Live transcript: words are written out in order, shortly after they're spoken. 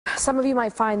Some of you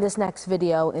might find this next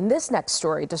video in this next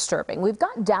story disturbing. We've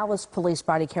got Dallas police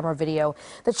body camera video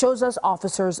that shows us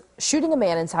officers shooting a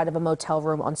man inside of a motel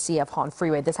room on CF Hahn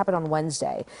Freeway. This happened on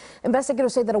Wednesday.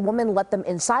 Investigators say that a woman let them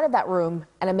inside of that room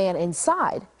and a man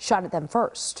inside shot at them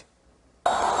first.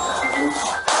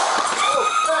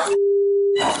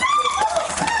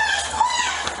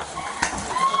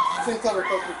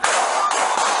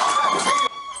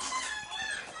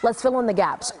 Let's fill in the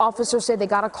gaps. Officers say they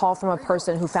got a call from a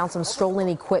person who found some stolen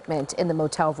equipment in the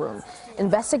motel room.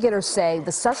 Investigators say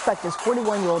the suspect is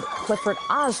 41-year-old Clifford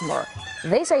Osmer.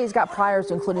 They say he's got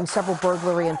priors, including several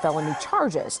burglary and felony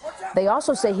charges. They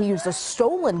also say he used a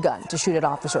stolen gun to shoot at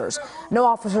officers. No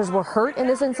officers were hurt in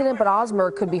this incident, but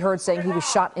Osmer could be heard saying he was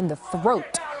shot in the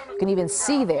throat. You can even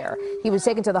see there. He was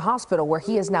taken to the hospital where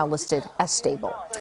he is now listed as stable.